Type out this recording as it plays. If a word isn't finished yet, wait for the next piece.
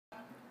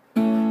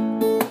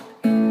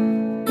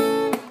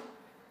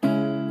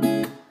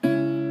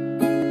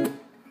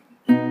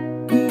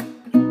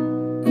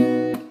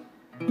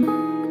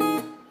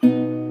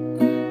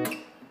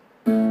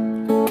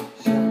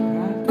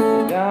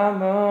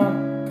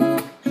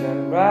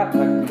bright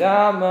like a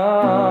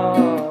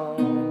diamond.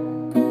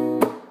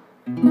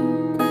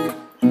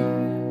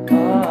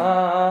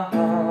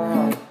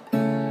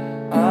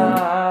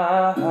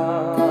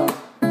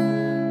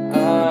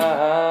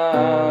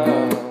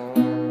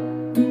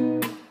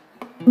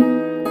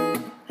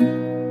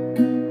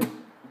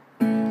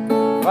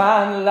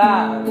 Find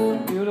life in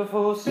a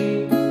beautiful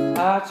sea.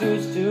 I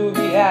choose to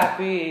be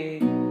happy.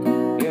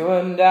 You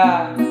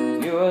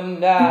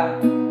and I,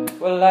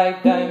 we're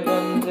like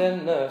diamonds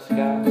in the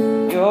sky.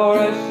 You're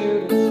a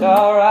shooting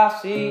star I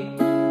see,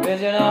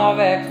 vision of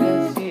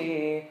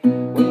ecstasy.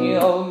 When you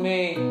hold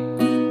me,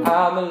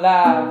 I'm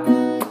alive.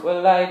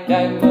 We're like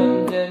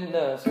diamonds in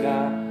the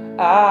sky.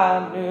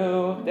 I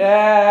knew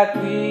that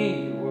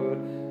we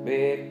would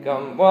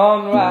become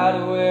one right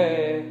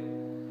away.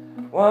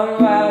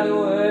 One right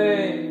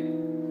away.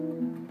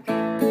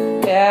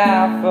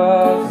 Yeah, at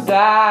first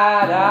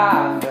sight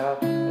I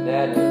felt an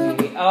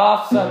energy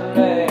of sun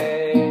rays.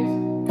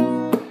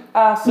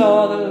 I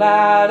saw the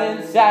light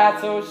inside,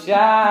 so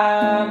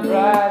shine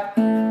bright.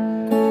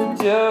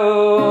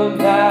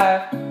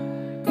 Tonight,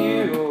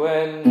 you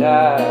and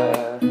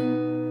I,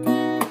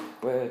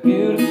 we're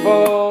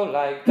beautiful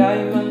like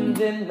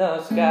diamonds in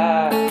the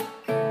sky.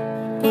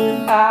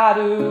 I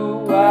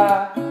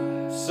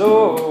so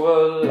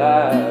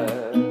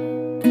alive.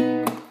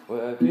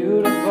 We're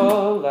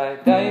beautiful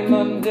like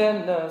diamonds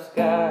in the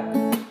sky.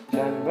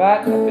 Shine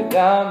bright like a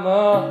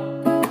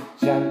diamond.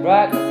 Shine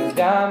bright like a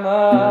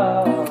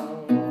diamond.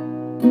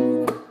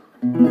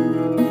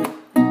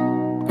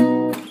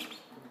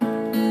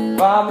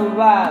 From the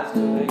rise to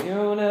the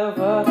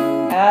universe,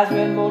 as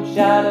rainbow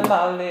shine in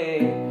my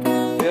lane.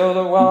 Feel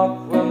the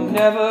warmth, will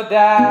never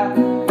die.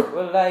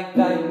 We're like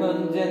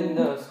diamonds in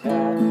the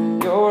sky.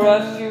 You're a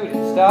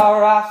shooting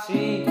star I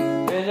see,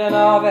 vision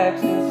of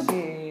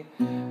ecstasy.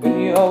 When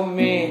you hold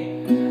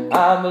me,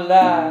 I'm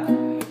alive.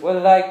 We're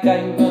like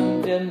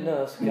diamonds in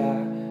the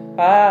sky.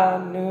 I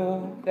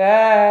knew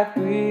that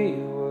we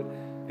would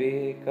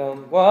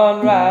become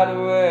one right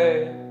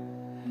away.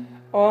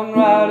 One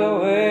right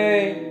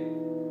away.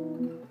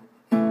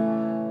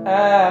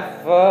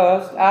 At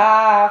first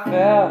I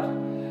felt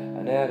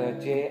an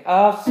energy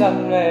of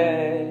sun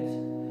rays.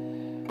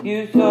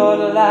 You saw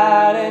the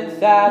light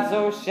inside,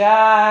 so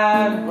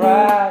shine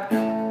bright.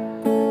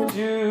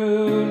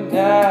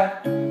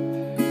 Tonight,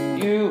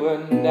 you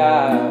and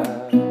I,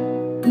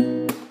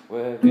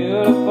 we're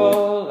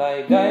beautiful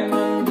like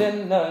diamonds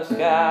in the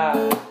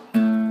sky.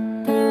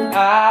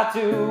 I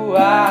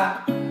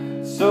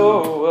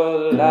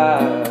so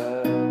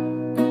alive.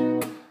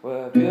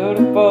 We're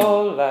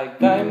beautiful like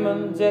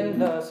diamonds in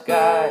the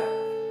sky.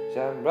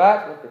 Shine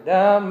bright like a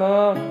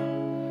diamond.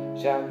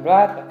 Shine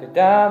bright like a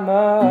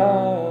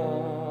diamond.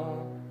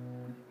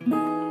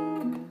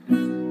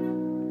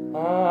 Ah,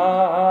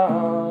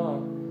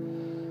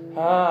 ah,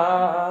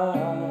 ah,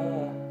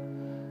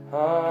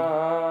 ah.